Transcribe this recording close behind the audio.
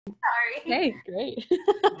Sorry. Okay, great.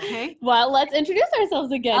 Okay. Well, let's introduce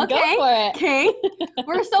ourselves again. Okay. Go for it. Okay.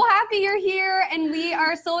 We're so happy you're here, and we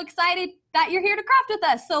are so excited that you're here to craft with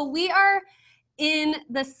us. So we are in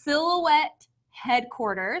the Silhouette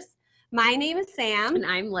headquarters. My name is Sam. And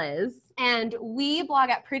I'm Liz. And we blog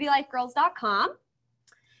at prettylifegirls.com.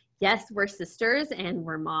 Yes, we're sisters and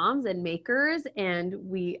we're moms and makers. And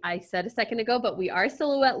I said a second ago, but we are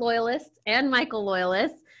Silhouette loyalists and Michael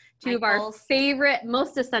loyalists. Two of our favorite,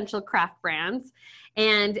 most essential craft brands.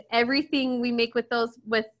 And everything we make with those,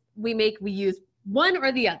 we use one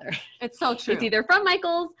or the other. It's so true. It's either from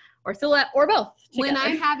Michael's or Silhouette or both together. When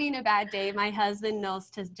I'm having a bad day, my husband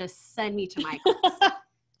knows to just send me to Michael's.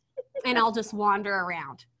 And I'll just wander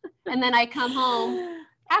around. And then I come home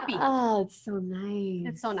happy. Oh, it's so nice.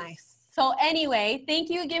 It's so nice. So anyway,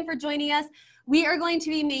 thank you again for joining us. We are going to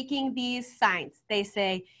be making these signs. They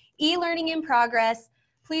say, e-learning in progress.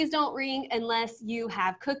 Please don't ring unless you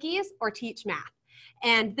have cookies or teach math.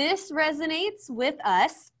 And this resonates with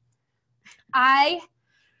us. I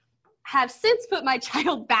have since put my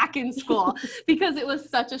child back in school because it was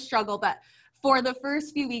such a struggle. But for the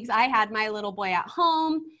first few weeks, I had my little boy at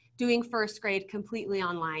home doing first grade completely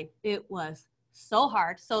online. It was so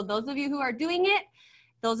hard. So those of you who are doing it,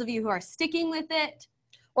 those of you who are sticking with it,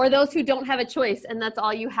 or those who don't have a choice and that's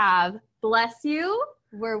all you have, bless you.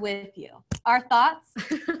 We're with you. Our thoughts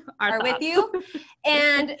are with you.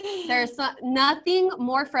 And there's nothing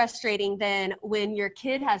more frustrating than when your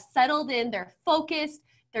kid has settled in, they're focused,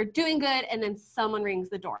 they're doing good, and then someone rings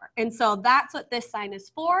the door. And so that's what this sign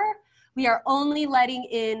is for. We are only letting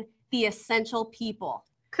in the essential people.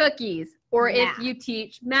 Cookies, or Math. if you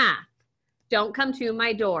teach math, don't come to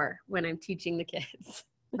my door when I'm teaching the kids.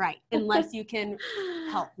 Right, unless you can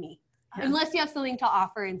help me. Yeah. Unless you have something to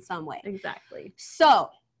offer in some way. Exactly. So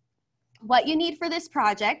what you need for this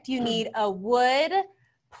project, you need a wood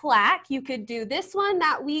plaque. You could do this one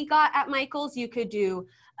that we got at Michael's. You could do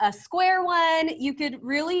a square one. You could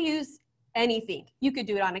really use anything. You could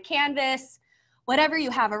do it on a canvas, whatever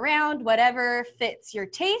you have around, whatever fits your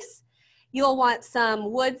taste. You'll want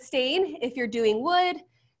some wood stain if you're doing wood,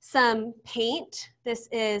 some paint. This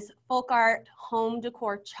is Folk Art Home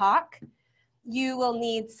Decor Chalk. You will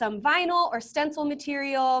need some vinyl or stencil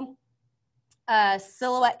material, a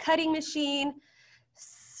Silhouette cutting machine,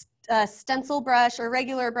 a stencil brush or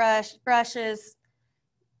regular brushes,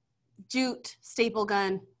 Jute, staple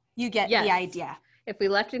gun. You get the idea. If we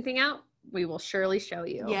left anything out, we will surely show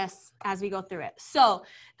you. Yes, as we go through it. So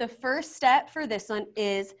the first step for this one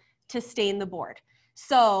is to stain the board.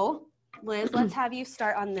 So Liz, let's have you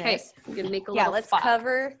start on this. Okay, I'm gonna make a little let's spot.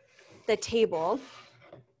 cover the table.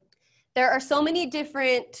 There are so many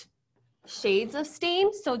different shades of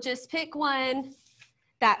stain, so just pick one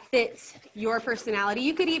that fits your personality.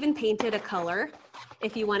 You could even paint it a color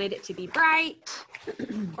if you wanted it to be bright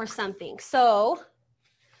or something. So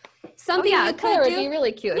something you color could would be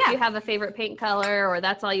really cute if you have a favorite paint color or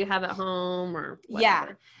that's all you have at home or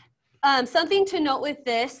whatever. Yeah. Something to note with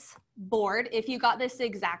this board, if you got this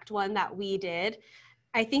exact one that we did,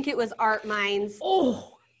 I think it was Art Minds.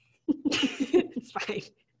 Oh, it's fine.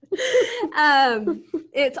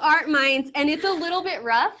 It's Art Minds, and it's a little bit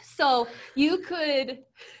rough, so you could.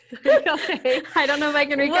 Okay. I don't know if I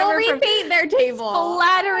can recover from repaint their table,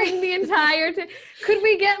 splattering the entire. Could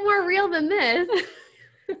we get more real than this?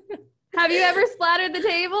 Have you ever splattered the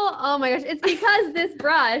table? Oh my gosh! It's because this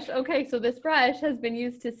brush. Okay, so this brush has been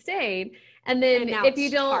used to stain, and then if you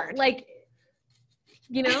don't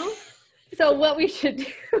So what we should do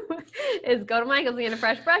is go to Michael's and get a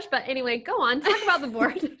fresh brush. But anyway, go on. Talk about the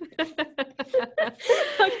board.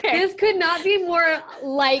 Okay. This could not be more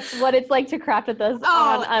like what it's like to craft with us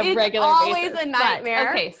on a regular basis. It's always a nightmare.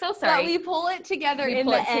 But, okay, so sorry. But we pull it together in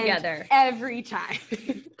the end every time.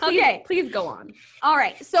 Please go on. All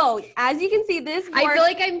right. So as you can see, this board. I feel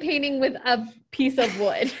like I'm painting with a piece of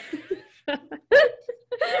wood.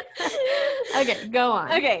 Okay, go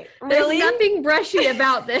on. Okay, really? There's nothing brushy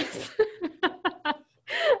about this.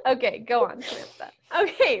 Okay, go on.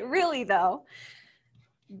 Okay, really though,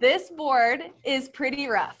 this board is pretty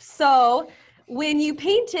rough. So when you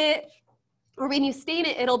paint it or when you stain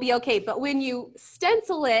it, it'll be okay. But when you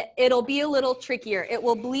stencil it, it'll be a little trickier. It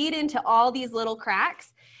will bleed into all these little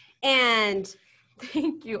cracks. And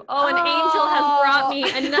thank you. Oh, an angel has brought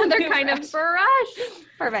me another kind of brush.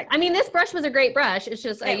 Perfect. I mean, this brush was a great brush. It's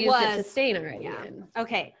just I used it to stain already. Yeah.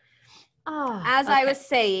 Okay. Oh, as I was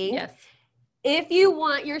saying, yes. If you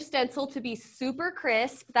want your stencil to be super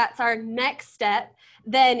crisp, that's our next step,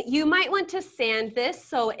 then you might want to sand this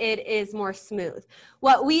so it is more smooth.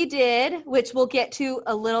 What we did, which we'll get to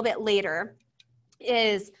a little bit later,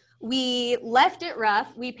 is We left it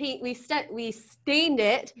rough. We stained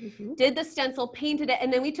it, did the stencil, painted it,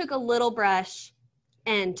 and then we took a little brush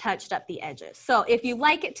and touched up the edges. So if you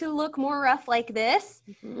like it to look more rough like this,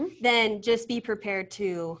 then just be prepared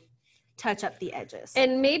to touch up the edges.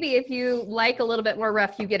 And maybe if you like a little bit more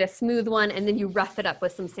rough, you get a smooth one and then you rough it up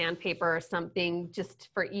with some sandpaper or something just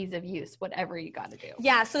for ease of use, whatever you got to do.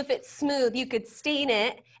 Yeah, so if it's smooth, you could stain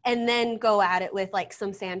it and then go at it with like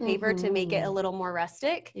some sandpaper to make it a little more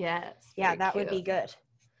rustic. Yes. Yeah, that would be good.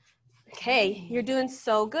 Okay, you're doing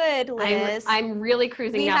so good, Liz. I'm really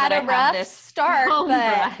cruising now that I have this. We had a rough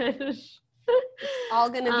start, but brush. It's all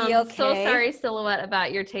going to be okay. So sorry, Silhouette,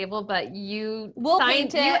 about your table, but you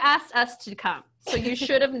paint it. You asked us to come, so you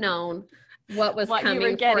should have known what was coming you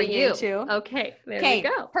were getting for you. Into. Okay, there you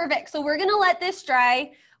go. Perfect. So we're going to let this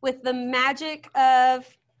dry with the magic of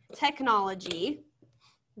technology.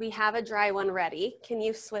 We have a dry one ready. Can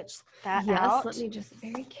you switch that out? Yes, let me just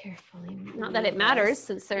very carefully. Not that it matters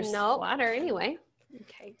since there's splatter anyway.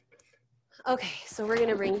 Okay. Okay, so we're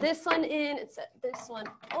gonna bring this one in and set this one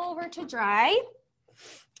over to dry.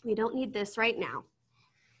 We don't need this right now.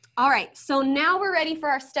 All right, so now we're ready for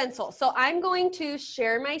our stencil. So I'm going to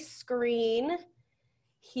share my screen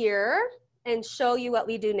here and show you what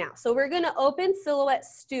we do now. So we're gonna open Silhouette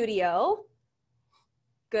Studio.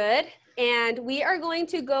 Good, and we are going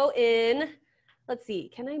to go in, let's see,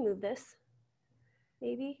 can I move this?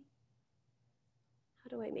 Maybe? How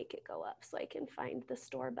do I make it go up so I can find the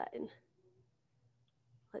store button?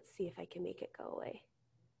 Let's see if I can make it go away.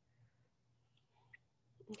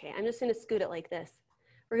 Okay, I'm just gonna scoot it like this.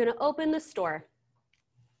 We're gonna open the store.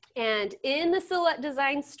 And in the Silhouette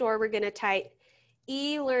Design store, we're gonna type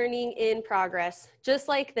e-learning in progress, just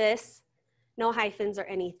like this, no hyphens or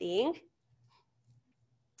anything.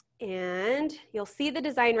 And you'll see the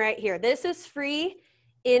design right here. This is free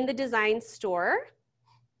in the design store.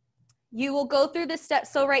 You will go through the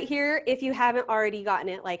steps. So right here, if you haven't already gotten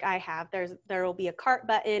it like I have, there will be a cart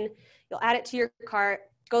button. You'll add it to your cart,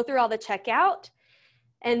 go through all the checkout,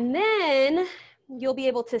 and then you'll be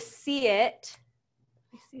able to see it.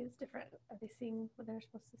 I see it's different. Are they seeing what they're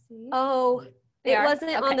supposed to see? Oh, it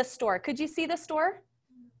wasn't on the store. Could you see the store?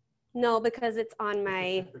 No, because it's on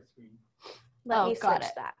my, let me switch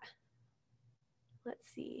that.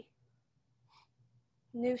 Let's see.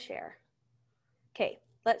 New share. Okay.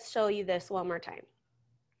 Let's show you this one more time.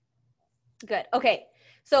 Good. Okay.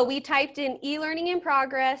 So we typed in e-learning in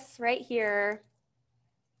progress right here.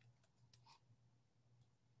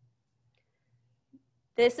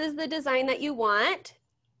 This is the design that you want.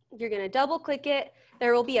 You're going to double click it.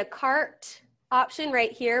 There will be a cart option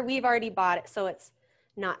right here. We've already bought it, so it's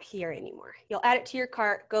not here anymore. You'll add it to your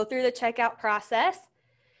cart, go through the checkout process.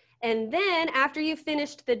 And then after you've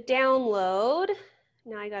finished the download,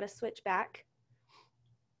 now I got to switch back.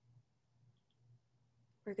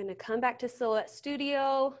 We're going to come back to Silhouette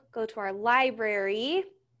Studio, go to our library,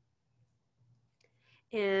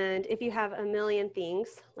 and if you have a million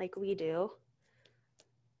things like we do.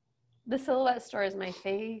 The Silhouette store is my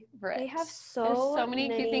favorite. They have There's so many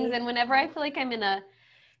cute things, and whenever I feel like I'm in a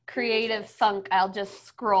creative funk, I'll just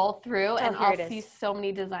scroll through and I'll see so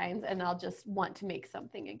many designs and I'll just want to make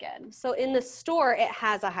something again. So in the store, it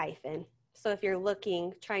has a hyphen. So if you're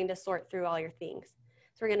looking, trying to sort through all your things.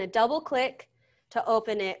 So we're going to double click to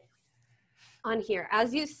open it on here.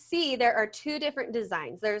 As you see, there are two different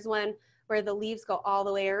designs. There's one where the leaves go all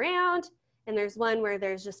the way around, and there's one where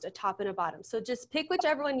there's just a top and a bottom. So just pick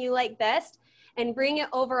whichever one you like best and bring it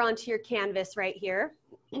over onto your canvas right here.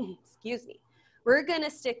 Excuse me. We're gonna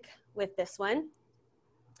stick with this one.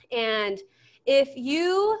 And if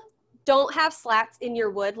you don't have slats in your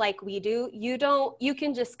wood like we do, you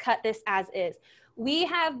can just cut this as is. We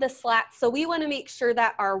have the slats, so we wanna make sure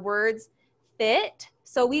that our words fit.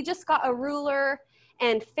 So we just got a ruler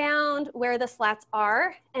and found where the slats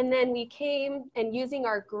are. And then we came and using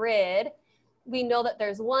our grid, we know that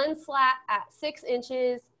there's one slat at 6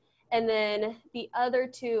 inches and then the other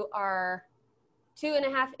two are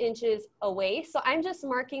 2.5 inches away. So I'm just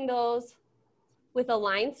marking those with a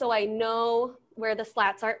line so I know where the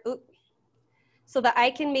slats are, so that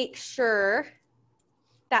I can make sure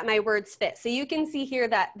that my words fit. So you can see here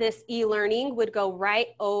that this e-learning would go right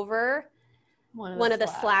over one of the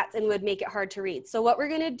slats and would make it hard to read. So what we're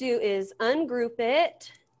gonna do is ungroup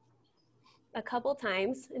it a couple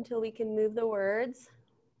times until we can move the words.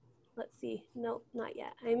 Let's see, nope, not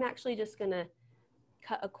yet. I'm actually just gonna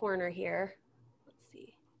cut a corner here. Let's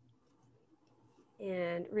see.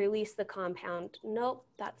 And release the compound. Nope,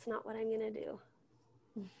 that's not what I'm gonna do.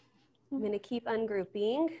 I'm gonna keep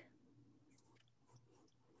ungrouping.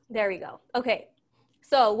 There we go. Okay,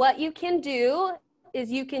 so what you can do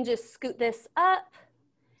is you can just scoot this up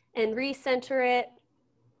and recenter it,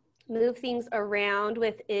 move things around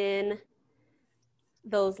within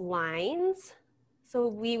those lines. So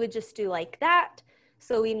we would just do like that,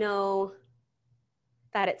 so we know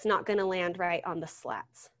that it's not going to land right on the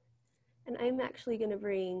slats. And I'm actually going to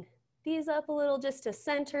bring these up a little just to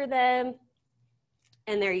center them.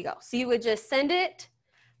 And there you go. So you would just send it.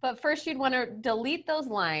 But first you'd want to delete those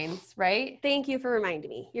lines, right? Thank you for reminding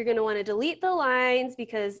me. You're going to want to delete the lines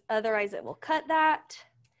because otherwise it will cut that.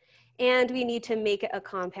 And we need to make it a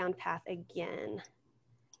compound path again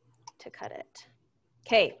to cut it.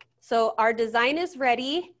 Okay, so our design is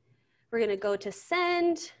ready. We're going to go to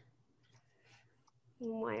send.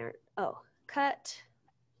 Cut.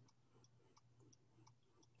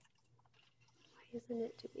 Why isn't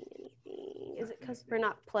it doing anything? Is it because we're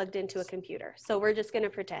not plugged into a computer? So we're just going to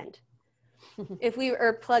pretend. If we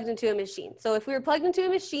were plugged into a machine. So if we were plugged into a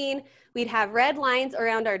machine, we'd have red lines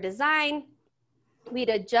around our design. We'd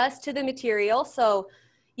adjust to the material. So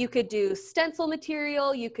you could do stencil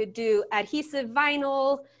material, you could do adhesive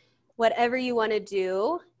vinyl, whatever you want to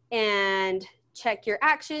do, and check your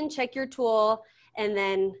action, check your tool, and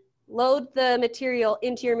then load the material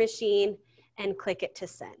into your machine and click it to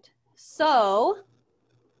send. So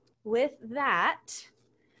with that,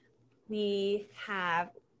 we have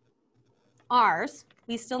ours.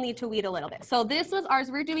 We still need to weed a little bit. So this was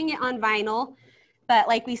ours. We're doing it on vinyl, but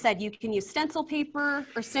like we said, you can use stencil paper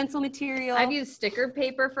or stencil material. I've used sticker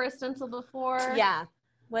paper for a stencil before. Yeah,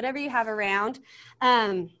 whatever you have around.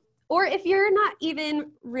 Or if you're not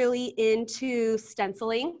even really into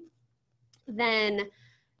stenciling, then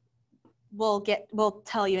we'll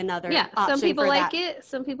tell you another option. Some people for like that. it,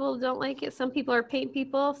 some people don't like it, some people are paint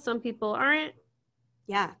people, some people aren't.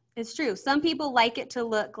 Yeah, it's true. Some people like it to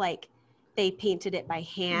look like they painted it by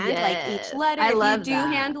hand, like each letter. I love you do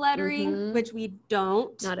that. hand lettering, which we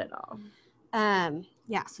don't. Not at all.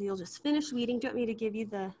 Yeah, so you'll just finish weeding. Do you want me to give you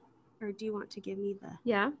or do you want to give me the?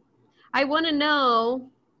 Yeah. I want to know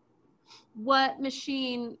what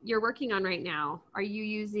machine you're working on right now. Are you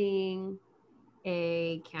using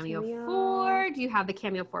a Cameo 4? Do you have the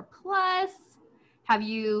Cameo 4 Plus? Are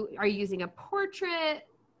you using a portrait?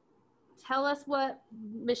 Tell us what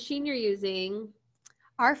machine you're using.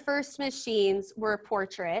 Our first machines were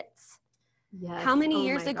portraits. Yes. How many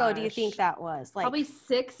years ago do you think that was? Like probably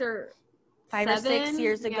 5 or 6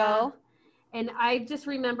 years ago. And I just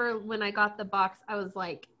remember when I got the box, I was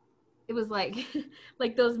like, it was like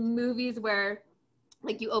like those movies where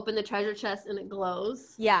like you open the treasure chest and it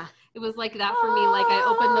glows. Yeah. It was like that for me. Like I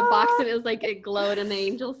opened the box and it was like it glowed and the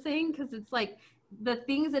angels sing, because it's like the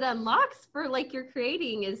things it unlocks for like you're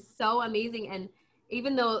creating is so amazing. And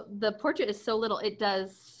even though the portrait is so little, it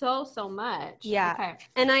does so much. Yeah. Okay.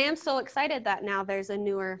 And I am so excited that now there's a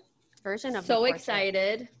newer version of the portrait.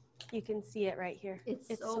 Excited. You can see it right here.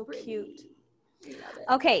 It's so pretty. Cute. I love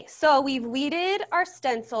it. Okay, so we've weeded our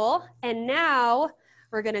stencil and now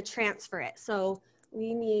we're going to transfer it. So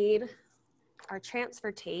we need our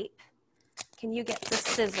transfer tape. Can you get the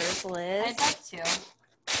scissors, Liz? I'd like to.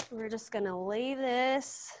 We're just going to lay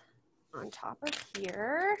this on top of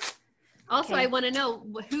here. Also, Okay. I want to know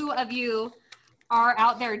who of you are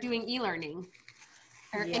out there doing e-learning?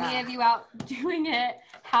 Are any of you out doing it?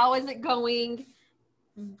 How is it going?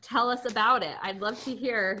 Tell us about it. I'd love to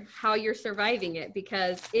hear how you're surviving it,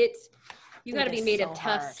 because you got to be made of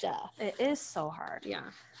tough stuff. It is so hard. Yeah.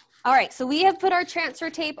 All right, so we have put our transfer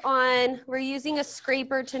tape on. We're using a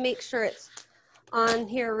scraper to make sure it's on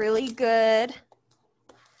here really good.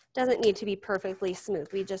 Doesn't need to be perfectly smooth.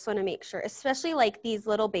 We just want to make sure, especially like these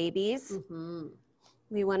little babies,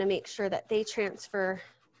 we want to make sure that they transfer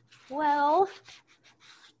well.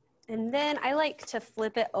 And then I like to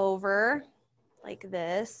flip it over like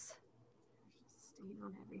this. Stain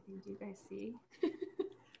on everything. Do you guys see?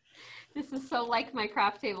 This is so like my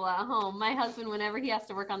craft table at home. My husband, whenever he has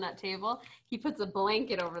to work on that table, he puts a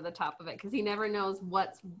blanket over the top of it because he never knows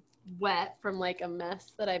what's wet from like a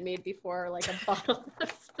mess that I made before, or like a bottle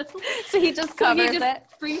that's spilled. So he just covers it.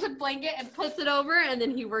 Brings a blanket and puts it over, and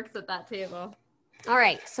then he works at that table. All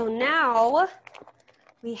right, so now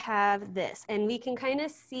we have this, and we can kind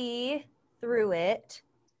of see through it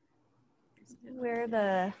where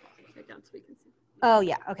the, oh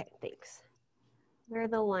yeah, okay, thanks. Where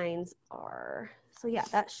the lines are. So yeah,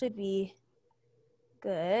 that should be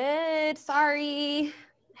good. Sorry, I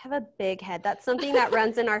have a big head. That's something that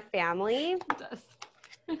runs in our family. It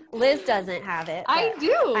does. Liz doesn't have it. I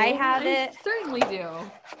do. I have it. Certainly do.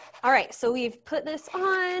 All right, so we've put this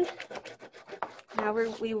on. Now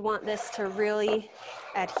we want this to really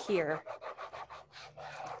adhere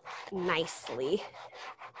nicely.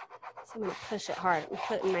 So I'm gonna push it hard. I'm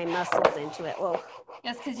putting my muscles into it. Whoa.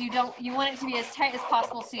 Yes, because you want it to be as tight as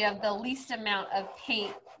possible so you have the least amount of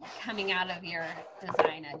paint coming out of your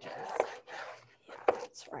design edges. Yeah,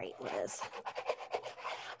 that's right, Liz.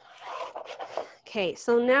 Okay,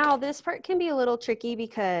 so now this part can be a little tricky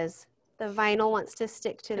because the vinyl wants to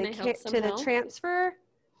stick to the transfer,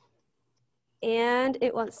 and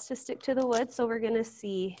it wants to stick to the wood. So we're gonna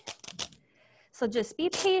see. So just be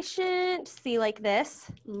patient. See, like this.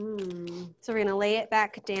 So we're gonna lay it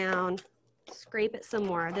back down, scrape it some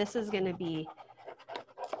more. This is gonna be.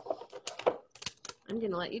 I'm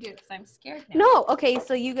gonna let you do it because I'm scared now. No, okay.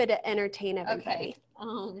 So you get to entertain everybody. Okay.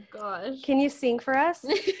 Oh gosh. Can you sing for us?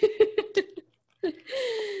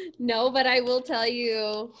 No, but I will tell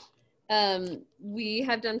you, we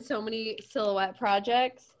have done so many silhouette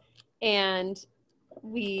projects, and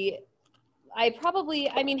what's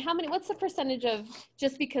the percentage of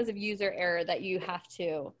just because of user error that you have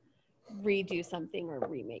to redo something or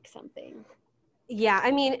remake something? Yeah,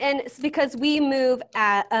 I mean, and it's because we move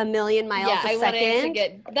at 1,000,000 miles a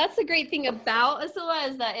second. That's the great thing about a silhouette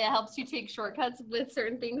is that it helps you take shortcuts with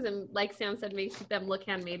certain things, and like Sam said, makes them look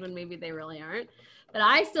handmade when maybe they really aren't. But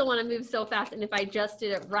I still want to move so fast, and if I just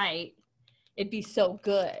did it right, it'd be so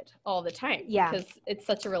good all the time. Yeah. Because it's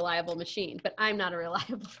such a reliable machine, but I'm not a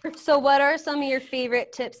reliable person. So what are some of your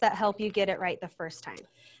favorite tips that help you get it right the first time?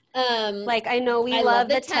 Like I know we love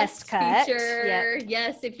the test cut feature. Yep.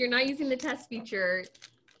 Yes, if you're not using the test feature,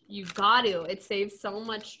 you've got to. It saves so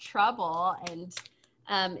much trouble, and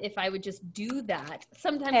if I would just do that,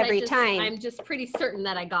 sometimes I'm just pretty certain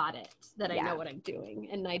that I got it, that I know what I'm doing,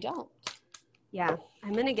 and I don't. Yeah,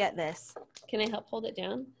 I'm gonna get this. Can I help hold it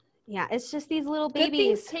down? Yeah, it's just these little babies. Good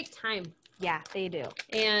things take time. Yeah, they do.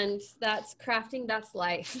 And that's crafting, that's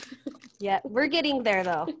life. Yeah, we're getting there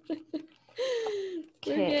though.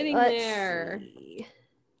 We're getting there. See.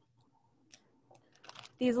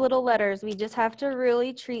 These little letters, we just have to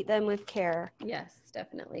really treat them with care. Yes,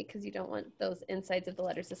 definitely, because you don't want those insides of the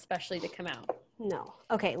letters especially to come out. No.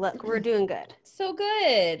 Okay, look, we're doing good. So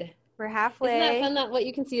good. We're halfway. Isn't that fun that what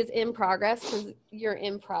you can see is in progress because you're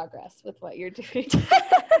in progress with what you're doing?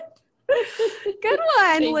 Good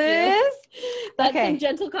one, Liz. That's some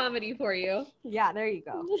gentle comedy for you. Yeah, there you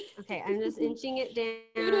go. Okay, I'm just inching it down.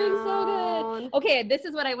 You're doing so good. Okay, this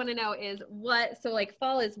is what I want to know is so like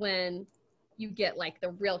fall is when you get like the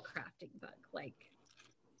real crafting bug, like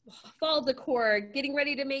fall decor, getting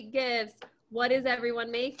ready to make gifts. What is everyone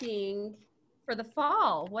making for the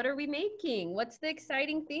fall? What are we making? What's the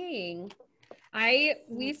exciting thing?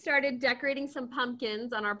 We started decorating some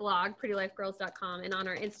pumpkins on our blog, prettylifegirls.com, and on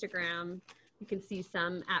our Instagram, you can see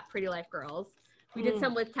some at Pretty Life Girls. We did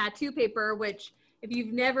some with tattoo paper, which if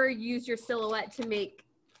you've never used your silhouette to make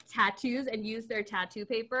tattoos and use their tattoo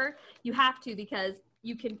paper, you have to, because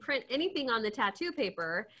you can print anything on the tattoo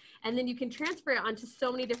paper and then you can transfer it onto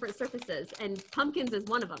so many different surfaces, and pumpkins is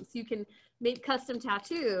one of them. So you can make custom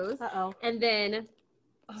tattoos. And then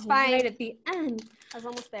it's fine. Right at the end. I was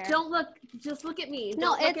almost there. Don't look, just look at me.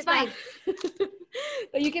 No, it's fine.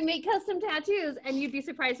 But you can make custom tattoos and you'd be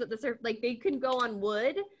surprised what like they can go on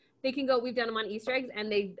wood. We've done them on Easter eggs and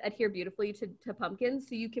they adhere beautifully to pumpkins.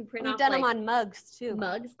 So you can print off. We've done them on mugs too.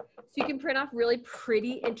 Mugs. So you can print off really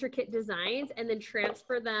pretty, intricate designs and then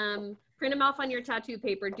transfer them, print them off on your tattoo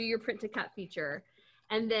paper, do your print to cut feature,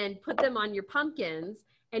 and then put them on your pumpkins.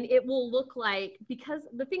 And it will look like, because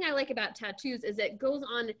the thing I like about tattoos is it goes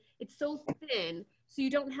on, it's so thin, so you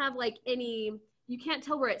don't have like you can't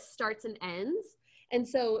tell where it starts and ends. And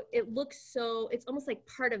so it looks it's almost like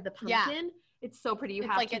part of the pumpkin. Yeah. It's so pretty. You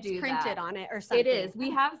have to do that. It's like it's printed on it or something. It is.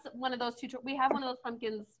 We have one of those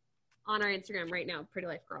pumpkins on our Instagram right now, Pretty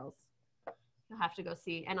Life Girls. You'll have to go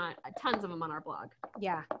see, and tons of them on our blog.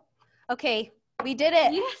 Yeah. Okay. We did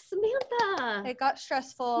it. Yes, Samantha. It got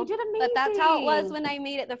stressful. You did amazing. But that's how it was when I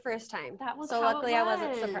made it the first time. That was so how luckily it was. I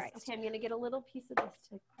wasn't surprised. Okay, I'm going to get a little piece of this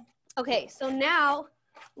too. Okay, so now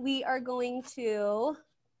we are going to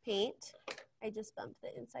paint. I just bumped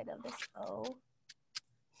the inside of this O.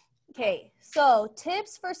 Okay, so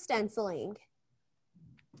tips for stenciling.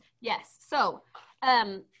 Yes, so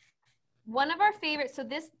one of our favorites, so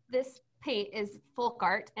this paint is folk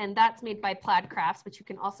art, and that's made by Plaid Crafts, which you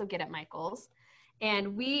can also get at Michael's.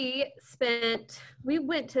 And we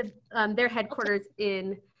went to their headquarters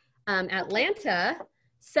in Atlanta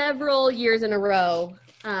several years in a row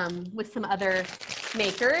with some other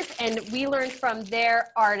makers, and we learned from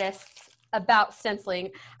their artists about stenciling.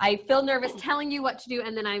 I feel nervous telling you what to do,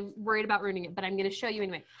 and then I'm worried about ruining it, but I'm going to show you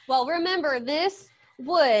anyway. Well, remember, this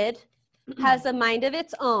wood has a mind of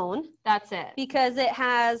its own. That's it. Because it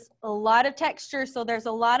has a lot of texture, so there's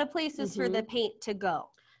a lot of places for the paint to go.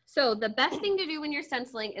 So the best thing to do when you're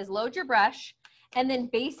stenciling is load your brush and then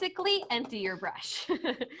basically empty your brush.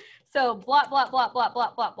 So blot, blot, blot, blot,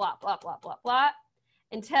 blot, blot, blot, blot, blot, blot, blot,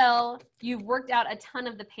 until you've worked out a ton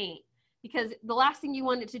of the paint. Because the last thing you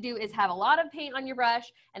want it to do is have a lot of paint on your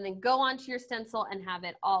brush and then go onto your stencil and have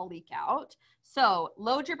it all leak out. So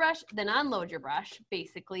load your brush, then unload your brush,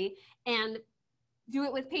 basically, and do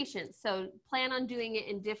it with patience. So plan on doing it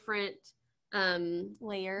in different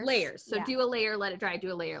layers. So do a layer, let it dry,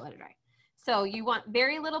 do a layer, let it dry. So you want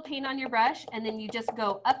very little paint on your brush, and then you just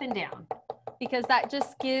go up and down. Because that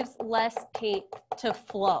just gives less paint to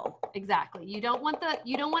flow. Exactly. You don't want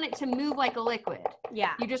it to move like a liquid.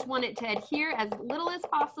 Yeah. You just want it to adhere as little as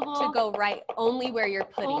possible. To go right only where you're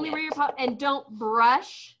putting it. Only where you're and don't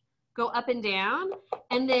brush, go up and down.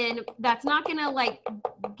 And then that's not gonna like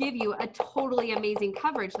give you a totally amazing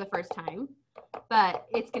coverage the first time, but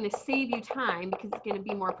it's gonna save you time because it's gonna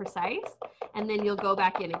be more precise. And then you'll go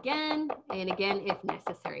back in again and again if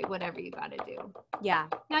necessary, whatever you gotta do. Yeah.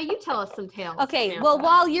 Now you tell us some tales. Okay, Samantha. well,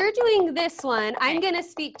 while you're doing this one, I'm gonna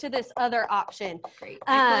speak to this other option. Great.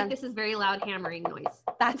 I feel like this is very loud hammering noise.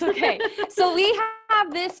 That's okay. So we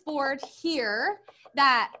have this board here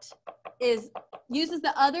that uses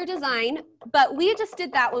the other design, but we just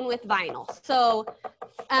did that one with vinyl. So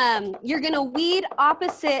you're gonna weed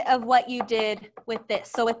opposite of what you did with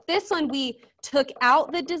this. So with this one, we took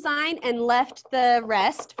out the design and left the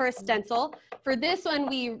rest for a stencil. For this one,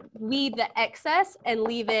 we weed the excess and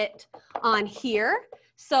leave it on here.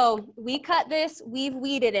 So we cut this, we've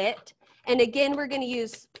weeded it. And again, we're gonna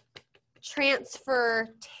use transfer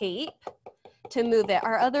tape to move it.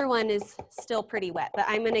 Our other one is still pretty wet, but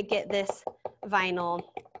I'm gonna get this vinyl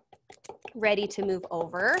ready to move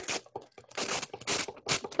over.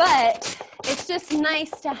 But it's just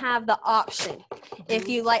nice to have the option. If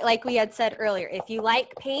you like we had said earlier, if you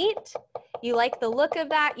like paint, you like the look of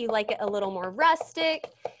that, you like it a little more rustic,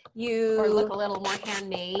 or look a little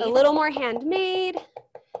more handmade,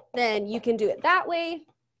 then you can do it that way.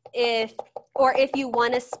 If you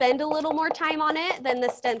want to spend a little more time on it, then the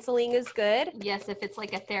stenciling is good. Yes, if it's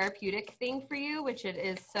like a therapeutic thing for you, which it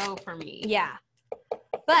is so for me. Yeah.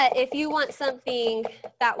 But if you want something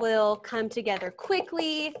that will come together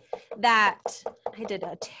quickly, that I did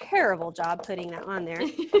a terrible job putting that on there,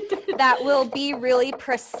 that will be really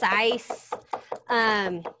precise.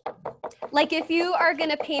 Like if you are going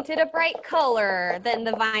to paint it a bright color, then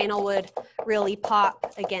the vinyl would really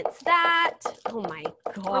pop against that. Oh my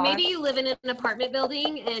God. Or maybe you live in an apartment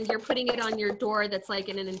building and you're putting it on your door that's like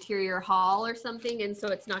in an interior hall or something, and so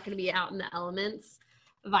it's not going to be out in the elements.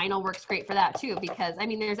 Vinyl works great for that too, because I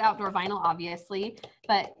mean there's outdoor vinyl obviously,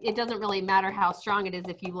 but it doesn't really matter how strong it is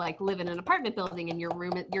if you like live in an apartment building and your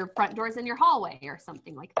front door's in your hallway or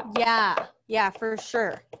something like that. Yeah, for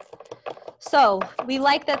sure. So we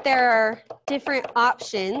like that there are different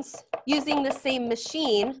options using the same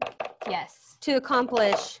machine. Yes. To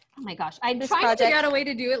accomplish. Oh my gosh, I'm trying to figure out a way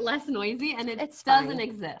to do it less noisy, and it doesn't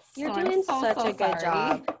exist. You're doing such a good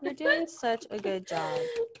job. You're doing such a good job.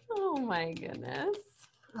 Oh my goodness.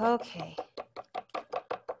 Okay.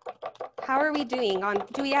 How are we doing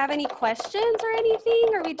do we have any questions or anything?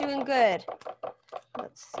 Are we doing good?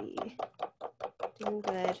 Let's see. Doing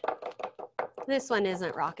good. This one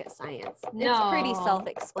isn't rocket science. No. It's pretty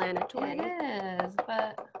self-explanatory. It is,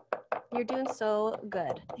 but you're doing so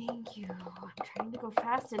good. Thank you. I'm trying to go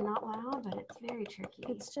fast and not loud, but it's very tricky.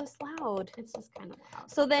 It's just loud. It's just kind of loud.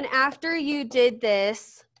 So then after you did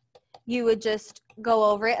this, you would just go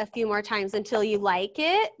over it a few more times until you like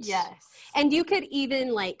it. Yes. And you could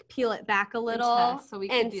even like peel it back a little so we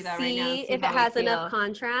can do that right now. See if it has enough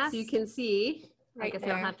contrast. So you can see. Right, I guess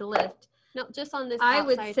there. I don't have to lift. No, just on this I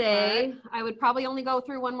would outside say part. I would probably only go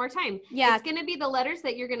through one more time. Yeah. It's going to be the letters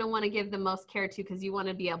that you're going to want to give the most care to because you want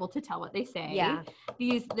to be able to tell what they say. Yeah.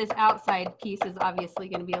 This outside piece is obviously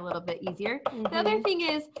going to be a little bit easier. Mm-hmm. The other thing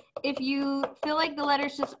is if you feel like the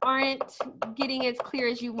letters just aren't getting as clear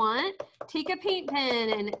as you want, take a paint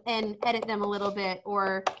pen and edit them a little bit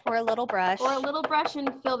or a little brush. Or a little brush and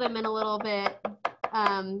fill them in a little bit.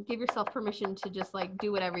 Give yourself permission to just like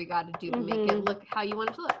do whatever you got to do to make it look how you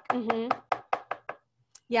want it to look. Mm-hmm.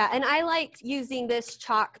 Yeah, and I liked using this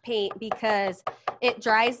chalk paint because it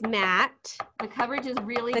dries matte. The coverage is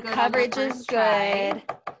really good. The coverage is good.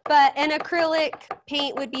 But an acrylic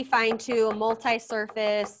paint would be fine too, a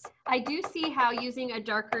multi-surface. I do see how using a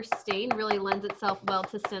darker stain really lends itself well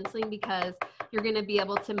to stenciling because you're going to be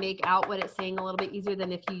able to make out what it's saying a little bit easier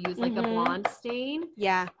than if you use like a blonde stain.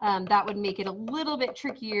 Yeah. That would make it a little bit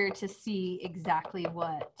trickier to see exactly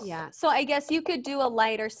what. Yeah. So I guess you could do a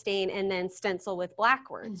lighter stain and then stencil with black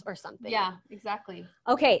words or something. Yeah, exactly.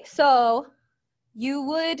 Okay. So you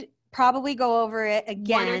would probably go over it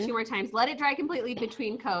again. 1 or 2 more times. Let it dry completely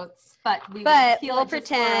between coats, but we'll peel it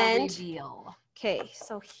pretend. just for a reveal. Okay,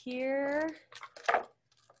 so here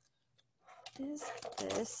is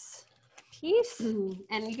this piece.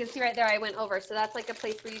 And you can see right there I went over. So that's like a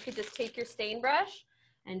place where you could just take your stain brush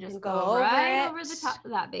and just go over right over the top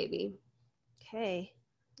of that baby. Okay,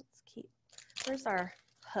 let's keep, where's our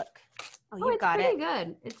hook? Oh, you got it. It's pretty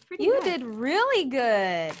good. It's pretty good. You did really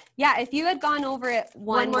good. Yeah, if you had gone over it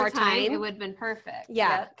one more time, it would have been perfect.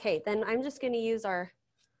 Yeah. Yep. Okay, then I'm just going to use our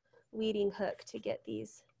weeding hook to get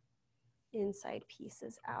these inside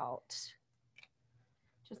pieces out.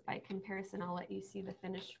 Just by comparison, I'll let you see the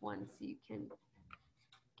finished one so you can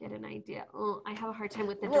get an idea. Oh, I have a hard time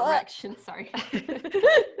with the direction. Sorry.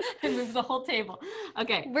 I moved the whole table.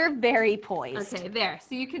 Okay. We're very poised. Okay, there.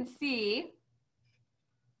 So you can see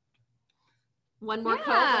one more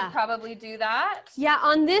coat would probably do that. Yeah,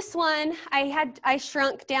 on this one, I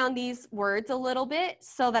shrunk down these words a little bit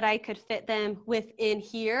so that I could fit them within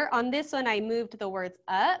here. On this one, I moved the words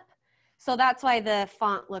up. So that's why the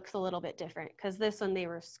font looks a little bit different, because this one they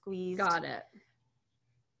were squeezed. Got it.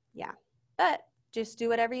 Yeah, but just do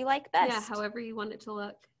whatever you like best. Yeah, however you want it to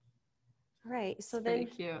look. All right, so it's then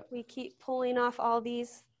cute. We keep pulling off all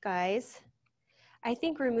these guys. I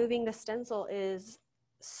think removing the stencil is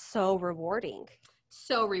so rewarding.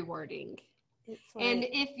 So rewarding. Like, and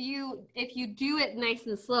if you do it nice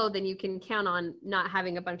and slow, then you can count on not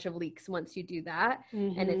having a bunch of leaks once you do that.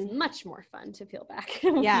 And it's much more fun to peel back if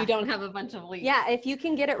you don't have a bunch of leaks. Yeah, if you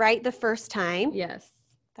can get it right the first time. Yes.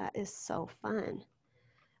 That is so fun.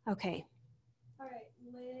 Okay. All right,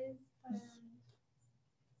 Liz.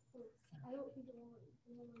 I don't think it's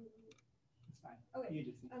fine.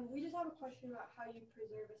 Okay. We just have a question about how you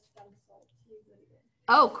preserve a stencil to use it again.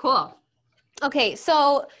 Oh, cool. Okay,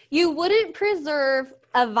 so you wouldn't preserve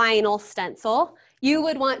a vinyl stencil. You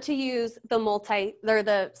would want to use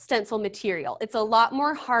the stencil material. It's a lot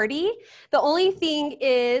more hardy. The only thing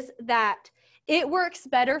is that it works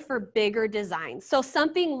better for bigger designs. So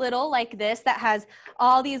something little like this that has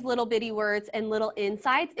all these little bitty words and little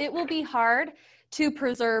insides, it will be hard to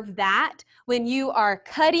preserve that when you are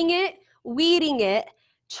cutting it, weeding it,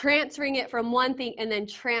 transferring it from one thing and then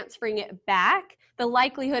transferring it back. The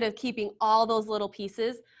likelihood of keeping all those little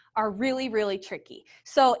pieces are really, really tricky.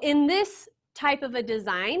 So in this type of a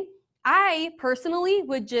design, I personally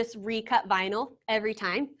would just recut vinyl every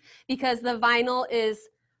time, because the vinyl is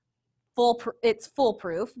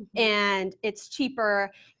foolproof and it's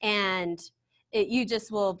cheaper, and you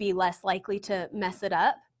just will be less likely to mess it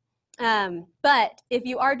up. But if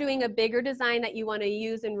you are doing a bigger design that you want to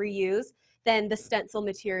use and reuse, then the stencil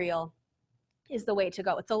material is the way to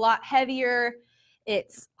go. It's a lot heavier.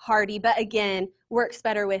 It's hardy, but again, works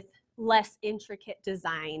better with less intricate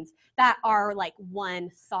designs that are like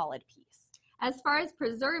one solid piece. As far as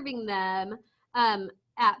preserving them,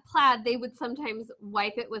 at Plaid, they would sometimes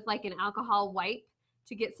wipe it with like an alcohol wipe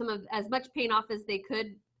to get as much paint off as they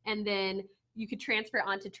could, and then you could transfer it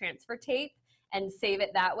onto transfer tape and save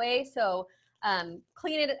it that way. So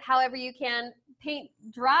clean it however you can. Paint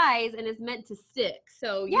dries and is meant to stick,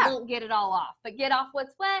 so you won't get it all off, but get off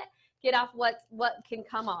what's wet, get off what can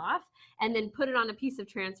come off, and then put it on a piece of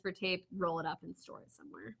transfer tape, roll it up, and store it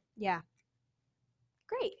somewhere. Yeah.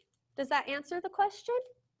 Great. Does that answer the question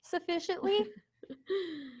sufficiently?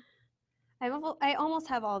 I almost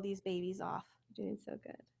have all these babies off. You're doing so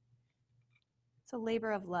good. It's a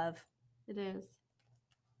labor of love. It is.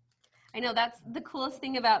 I know that's the coolest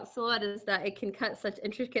thing about Silhouette, is that it can cut such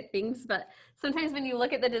intricate things, but sometimes when you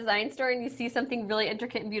look at the design store and you see something really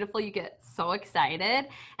intricate and beautiful, you get so excited,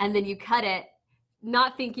 and then you cut it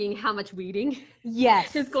not thinking how much weeding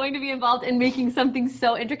is going to be involved in making something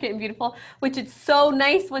so intricate and beautiful, which is so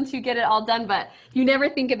nice once you get it all done, but you never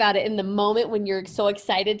think about it in the moment when you're so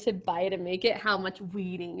excited to buy it and make it, how much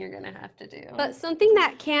weeding you're gonna have to do. But something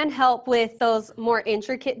that can help with those more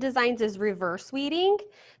intricate designs is reverse weeding.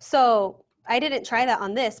 So I didn't try that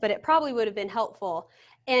on this, but it probably would have been helpful.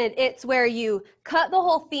 And it's where you cut the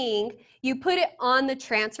whole thing, you put it on the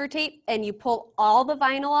transfer tape, and you pull all the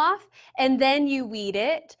vinyl off, and then you weed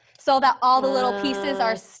it so that all the little pieces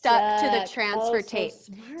are stuck to the transfer tape.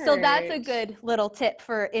 So that's a good little tip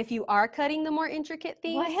for if you are cutting the more intricate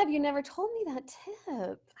things. Why have you never told me that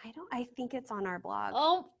tip? I think it's on our blog.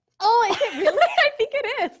 Oh, is it really? I think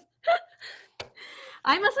it is.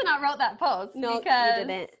 I must have not wrote that post. No, because you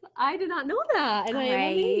didn't. I did not know that. And I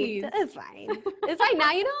am amazed. It's fine. It's fine.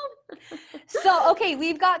 Now you know. So, okay,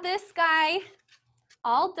 we've got this guy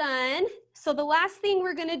all done. So the last thing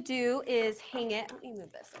we're going to do is hang it. Let me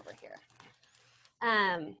move this over here.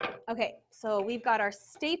 Okay, so we've got our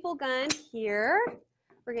staple gun here.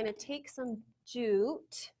 We're gonna take some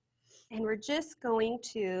jute and we're just going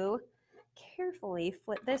to carefully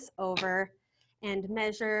flip this over and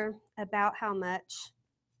measure about how much.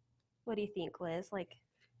 What do you think, Liz? Like,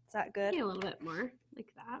 is that good? Yeah, a little bit more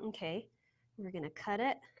like that. Okay, we're gonna cut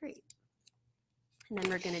it. Great. And then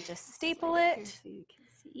we're gonna just staple it. So you can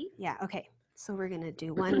see. Yeah, okay. So we're gonna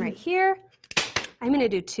do one right here. I'm gonna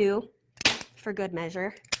do 2 for good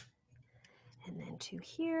measure. And then 2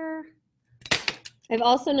 here. I've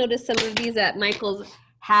also noticed some of these at Michael's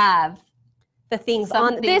have The things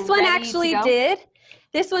something on this one ready actually to go. did.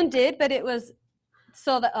 This one did, but it was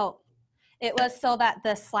so that it was so that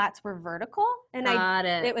the slats were vertical and Got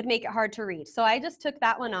it would make it hard to read. So I just took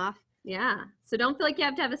that one off. Yeah. So don't feel like you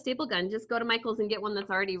have to have a staple gun. Just go to Michael's and get one that's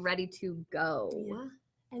already ready to go. Yeah.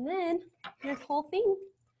 And then your whole thing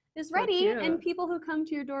is So ready, cute. and people who come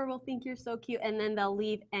to your door will think you're so cute, and then they'll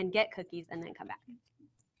leave and get cookies and then come back.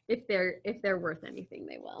 If they're worth anything,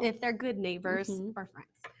 they will. If they're good neighbors Mhm. or friends.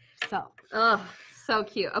 So, Oh, so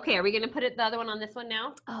cute. Okay, are we gonna put the other one on this one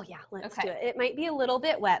now? oh yeah, let's Okay. do it. It might be a little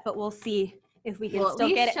bit wet, but we'll see if we can We'll at still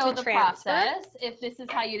least get it show to the transfer. process if this is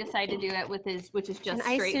how you decide to do it with which is just And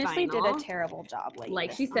I straight seriously did a vinyl. terrible job.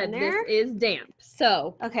 Like she this said, on this there. is damp.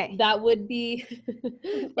 So Okay. that would be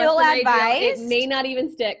less Ill than ideal. It advised. may not even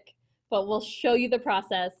stick, but we'll show you the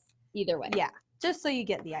process either way. Yeah, just so you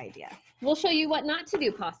get the idea. We'll show you what not to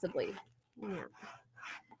do possibly. Yeah.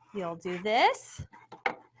 You'll do this,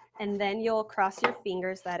 and then you'll cross your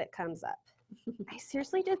fingers that it comes up. I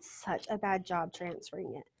seriously did such a bad job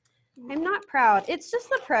transferring it. I'm not proud. It's just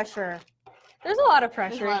the pressure. There's a lot of There's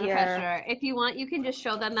pressure a lot here. of pressure. If you want, you can just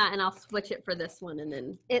show them that and I'll switch it for this one and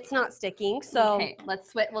then. It's not sticking, so. Okay,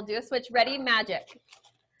 let's switch. We'll do a switch. Ready? Magic.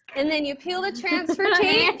 And then you peel the transfer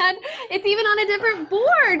tape. And it's even on a different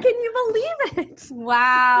board. Can you believe it?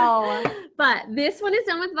 Wow. But this one is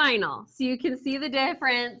done with vinyl, so you can see the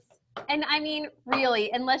difference. And I mean,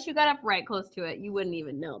 really, unless you got up right close to it, you wouldn't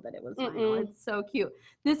even know that it was vinyl. Mm-mm. It's so cute.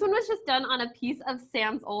 This one was just done on a piece of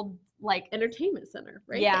Sam's old like entertainment center,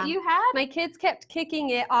 right? Yeah. That you had. My kids kept kicking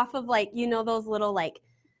it off of like, you know, those little like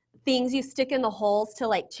things you stick in the holes to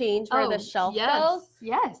like change where the shelf goes.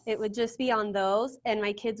 Yes. It would just be on those, and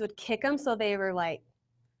my kids would kick them, so they were like.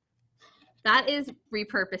 That is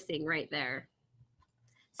repurposing right there.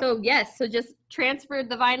 So yes, so just transferred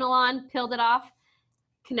the vinyl on, peeled it off,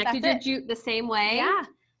 connected your That's jute the same way. Yeah.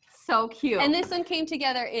 So cute. And this one came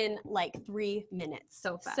together in like 3 minutes.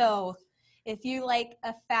 So fast. So if you like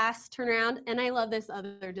a fast turnaround, and I love this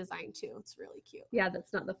other design too. It's really cute. Yeah,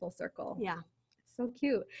 that's not the full circle. Yeah. It's so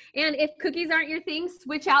cute. And if cookies aren't your thing,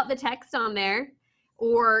 switch out the text on there.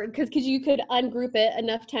 Or because you could ungroup it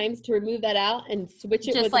enough times to remove that out and switch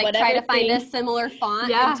it Just with like whatever try to find thing. a similar font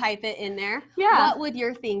Yeah. and type it in there. Yeah. What would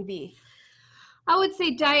your thing be? I would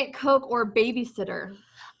say Diet Coke or babysitter.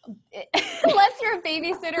 Unless you're a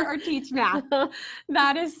babysitter or teach math.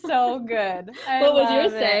 That is so good. What would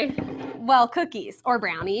yours say? Well, cookies or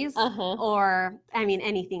brownies Uh-huh. or, I mean,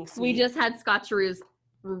 anything sweet. We just had Scotcheroos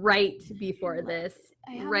right before this.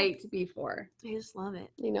 I have Right before. I just love it.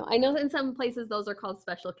 You know, I know in some places those are called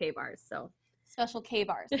special K bars. So Special K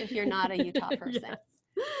bars if you're not a Utah person. Yes.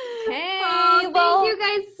 Okay, Oh, well- thank you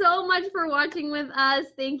guys so much for watching with us.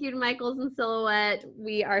 Thank you to Michaels and Silhouette.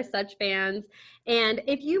 We are such fans. And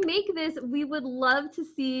if you make this, we would love to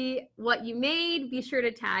see what you made. Be sure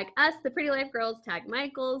to tag us, the Pretty Life Girls, tag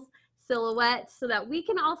Michaels, Silhouette, so that we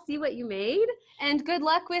can all see what you made. And good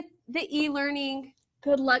luck with the e-learning.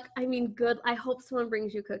 Good luck. I mean, good. I hope someone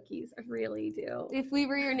brings you cookies. I really do. If we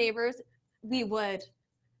were your neighbors, we would.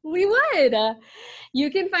 We would. You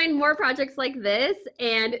can find more projects like this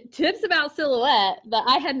and tips about Silhouette that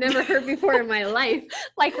I had never heard before in my life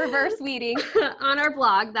Like reverse weeding. on our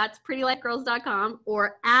blog. That's prettylifegirls.com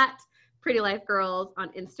or at prettylifegirls on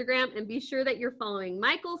Instagram. And be sure that you're following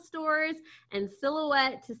Michael's stores and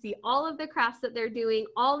Silhouette to see all of the crafts that they're doing,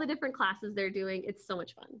 all the different classes they're doing. It's so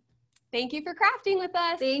much fun. Thank you for crafting with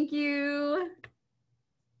us. Thank you.